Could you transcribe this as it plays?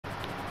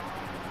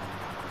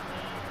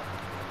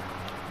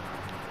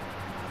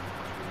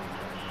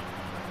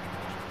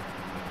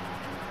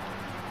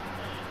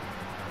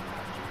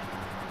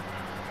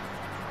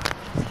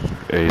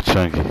Hey,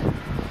 Chunky,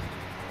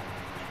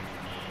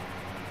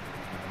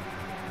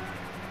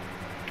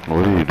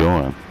 what are you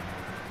doing?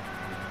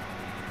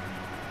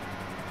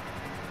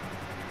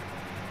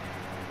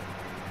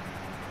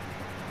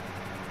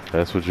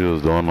 That's what you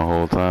was doing the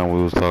whole time?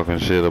 We was talking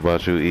shit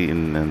about you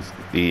eating and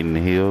eating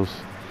heels?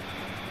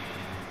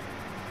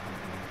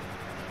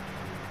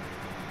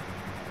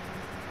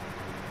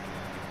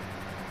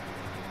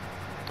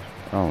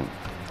 I'm,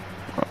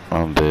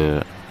 I'm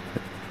dead.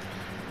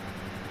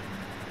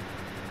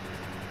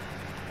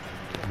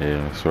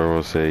 Yeah,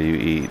 Swervo said you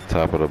eat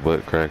top of the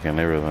butt crack and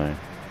everything.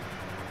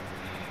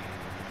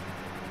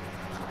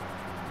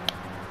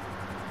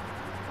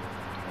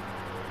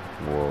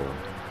 Whoa.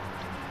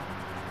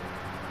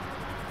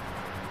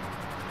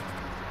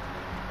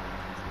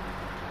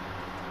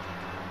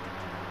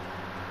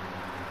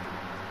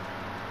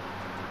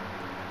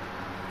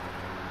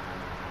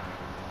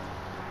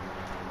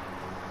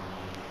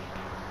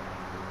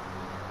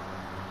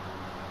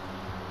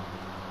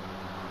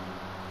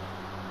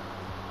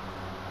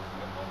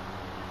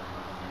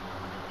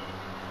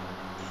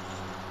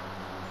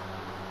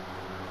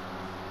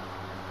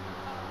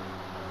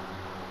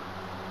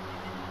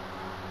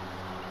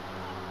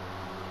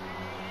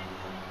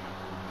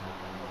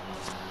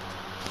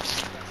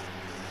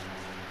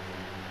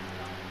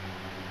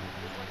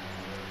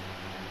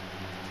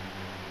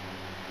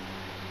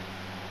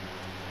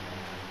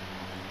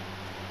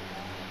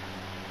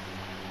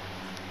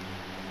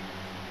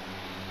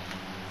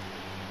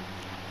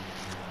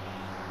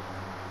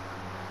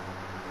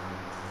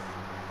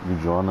 You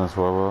join us,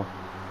 Swervo?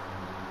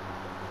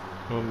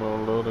 I'm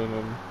unloading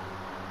them.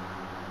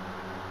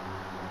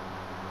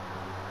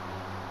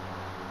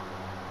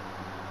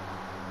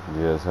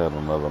 You guys had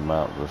another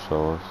map to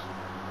show us.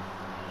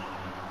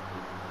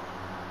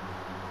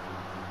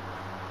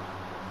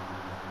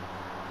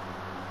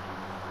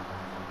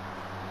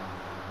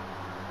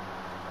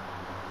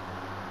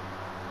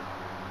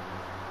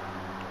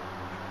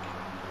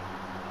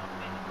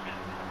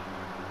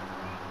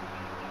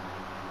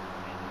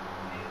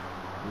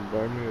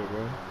 Buy me it,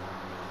 bro.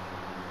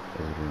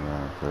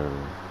 8930.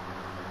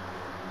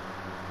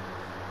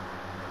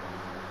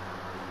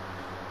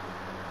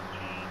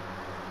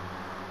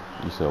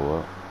 You said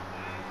what?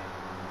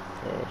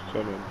 I was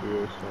telling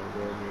GS and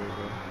buy me it,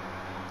 bro.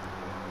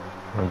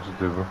 I just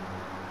did, bro.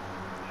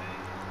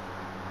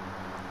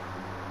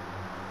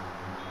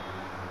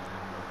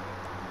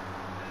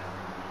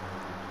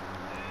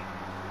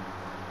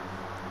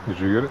 Did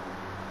you get it?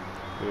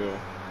 Yeah.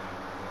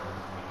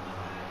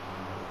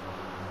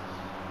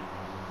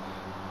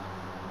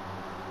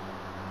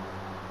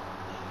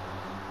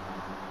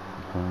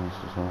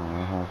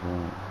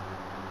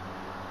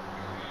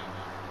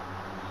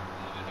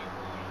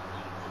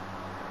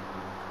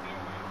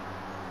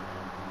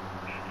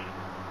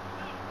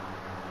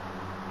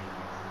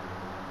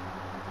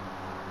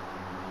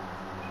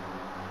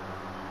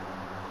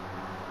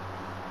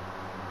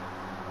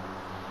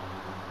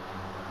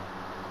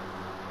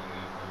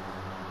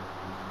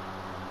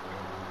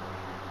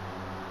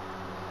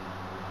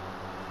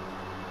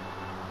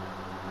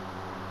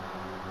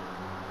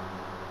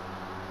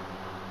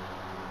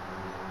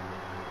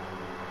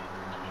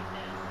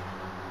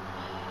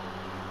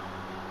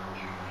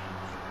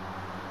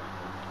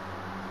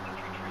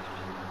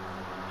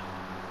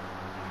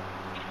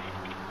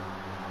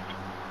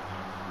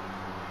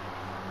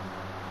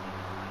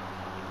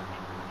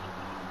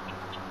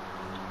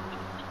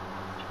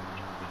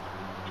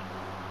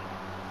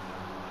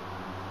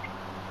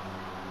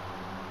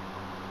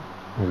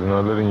 Is it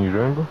not letting you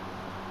join, bro?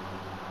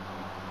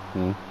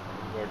 I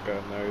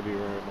got 90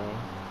 right now.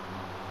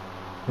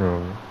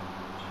 No.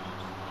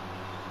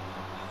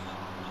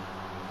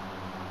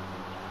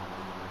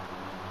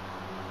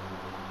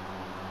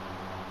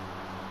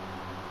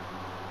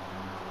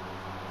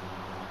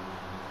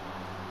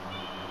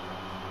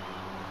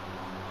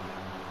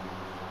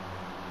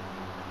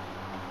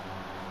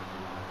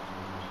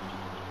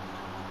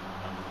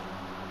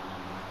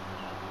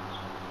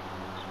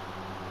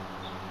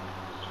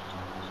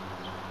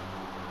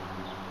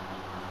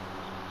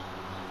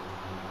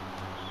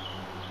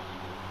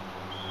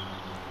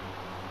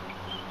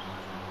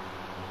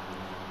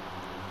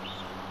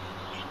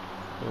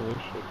 Oh,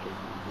 this shit took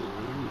me.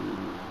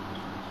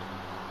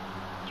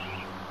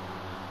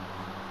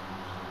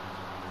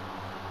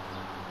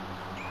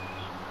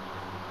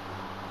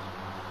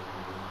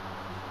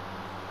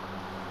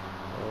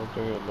 I don't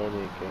think I'll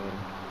never join.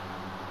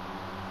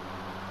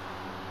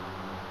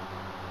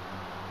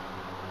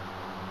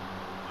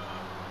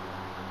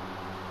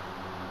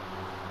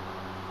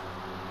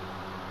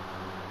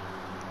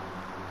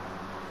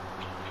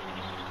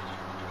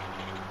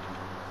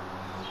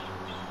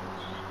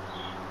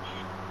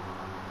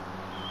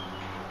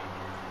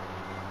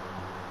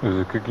 Does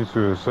it kick you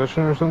to a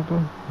session or something?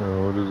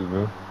 Or what does it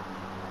do?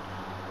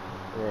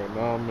 Right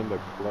now I'm in the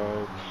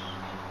clouds.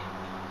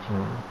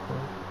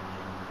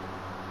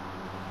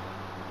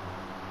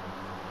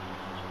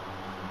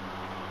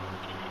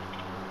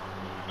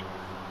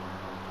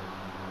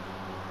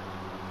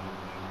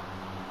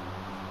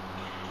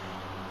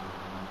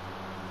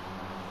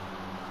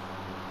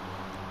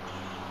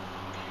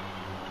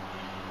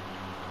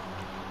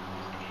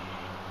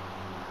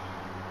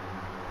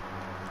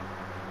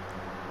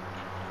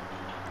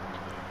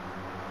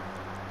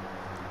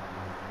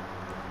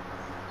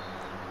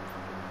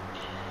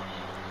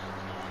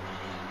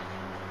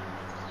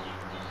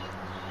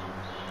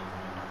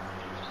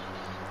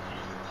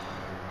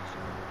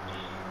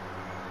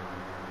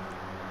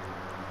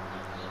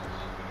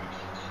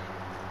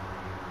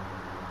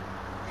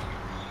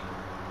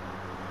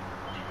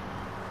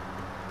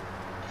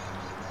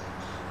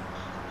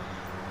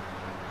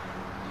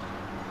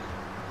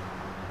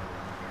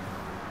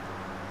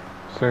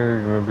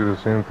 take maybe the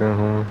same thing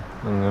home,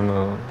 and then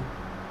we'll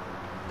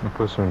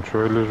put some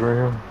trailers right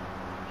here,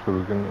 so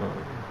we can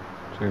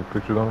take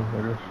pictures on them,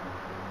 I guess.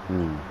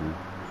 Mm-hmm.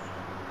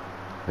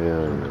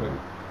 Hell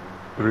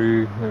Maybe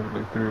yeah. like maybe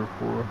like 3 or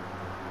 4.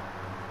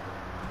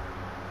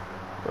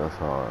 That's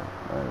hard.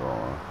 I ain't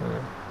gonna lie.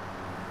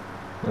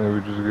 Yeah. And we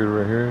just get it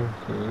right here,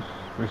 so this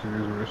basically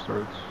is where it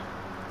starts.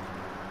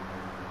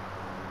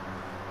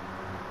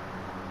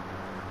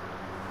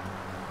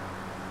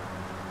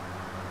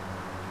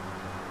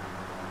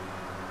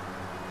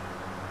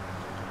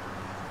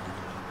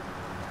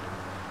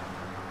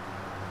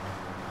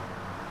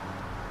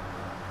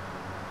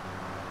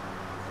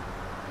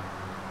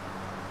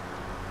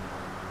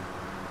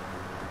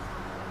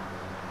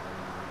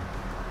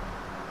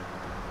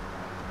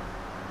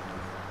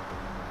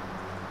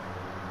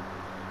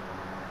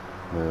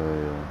 Hell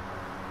yeah.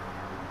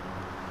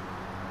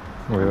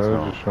 Yeah, I That's was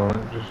all. just showing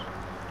it, just.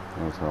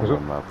 Let's turn What's my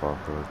up? map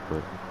off real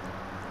quick.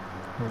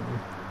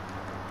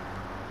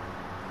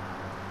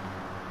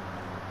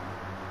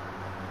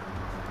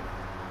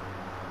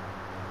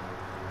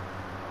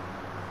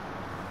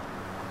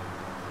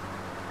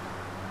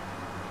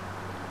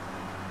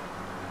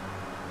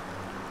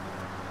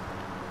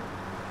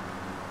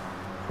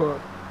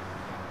 Fuck.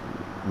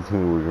 We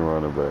can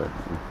run it back.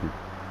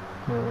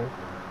 Alright.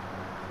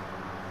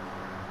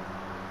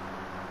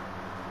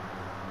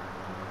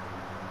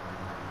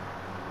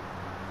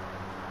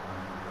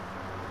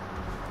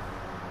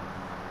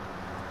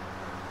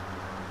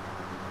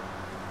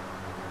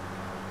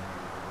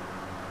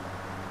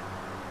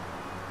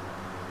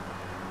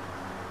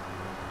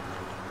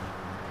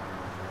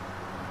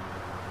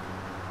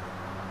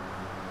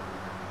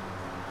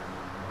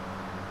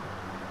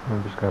 I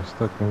just got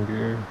stuck in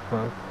gear.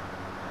 Fuck.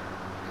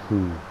 I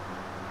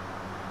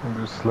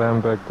just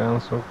slammed back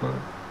down so quick.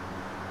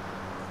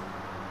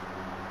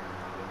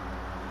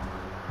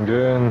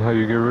 Yeah, and how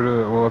you get rid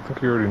of, well, I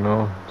think you already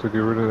know, to get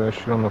rid of that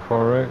shit on the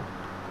far right,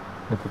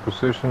 like the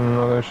precision and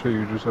all that shit,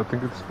 you just, I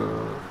think it's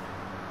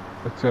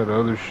that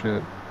other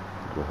shit.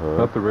 The hub?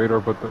 Not the radar,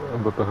 but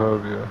the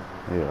hub, yeah.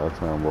 Yeah, I'll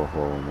turn both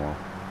of them off.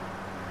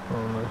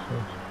 Oh,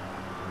 nice.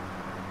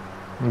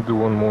 We'll do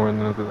one more and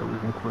then after that we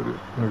can quit it,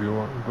 if you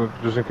want. But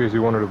just in case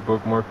you wanted to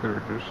bookmark it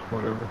or just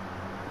whatever.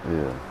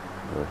 Yeah,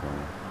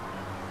 definitely.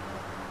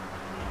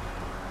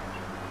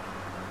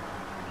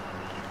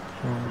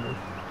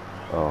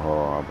 Oh, hold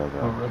on, I think I...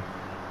 Okay.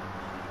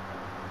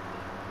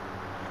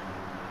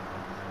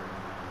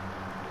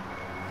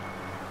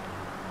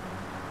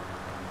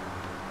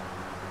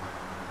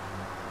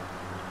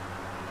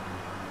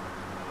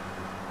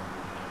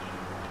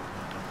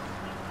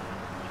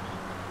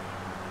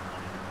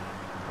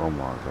 Oh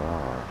my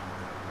god.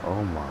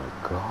 Oh my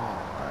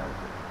god.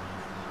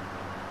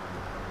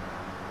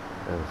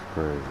 That's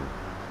crazy.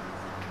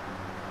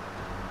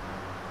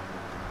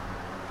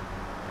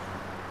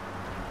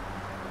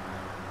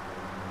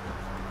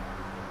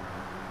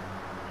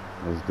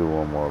 Let's do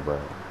one more back.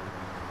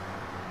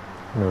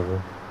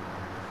 Never.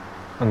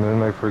 And then,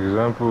 like, for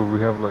example, if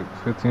we have like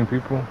 15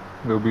 people,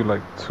 there'll be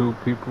like 2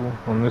 people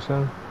on this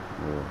end,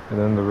 Yeah, and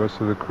then the rest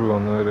of the crew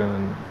on the other end,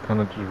 and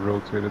kind of just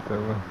rotate it that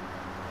way.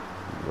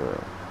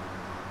 yeah.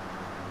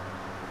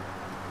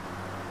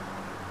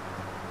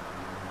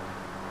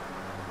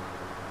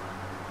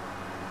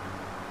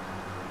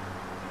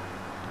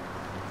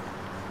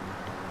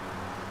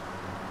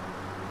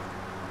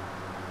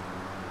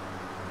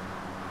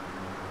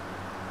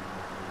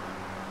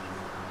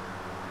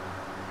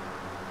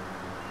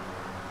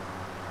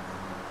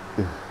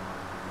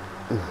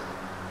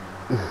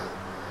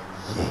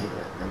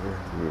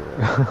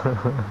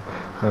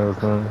 That was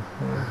nice.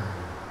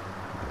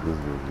 This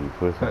will be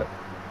pushing.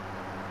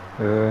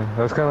 Yeah,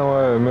 that's kind of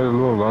why I made it a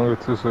little longer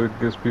too, so it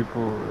gives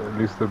people at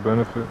least the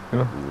benefit, you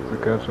know, to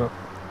catch up.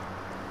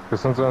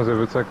 Because sometimes if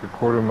it's like a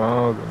quarter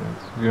mile, then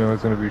it's, you know,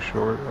 it's gonna be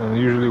short. And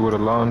usually with a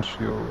launch,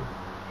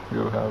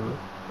 you'll have it.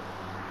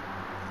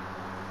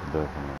 Definitely.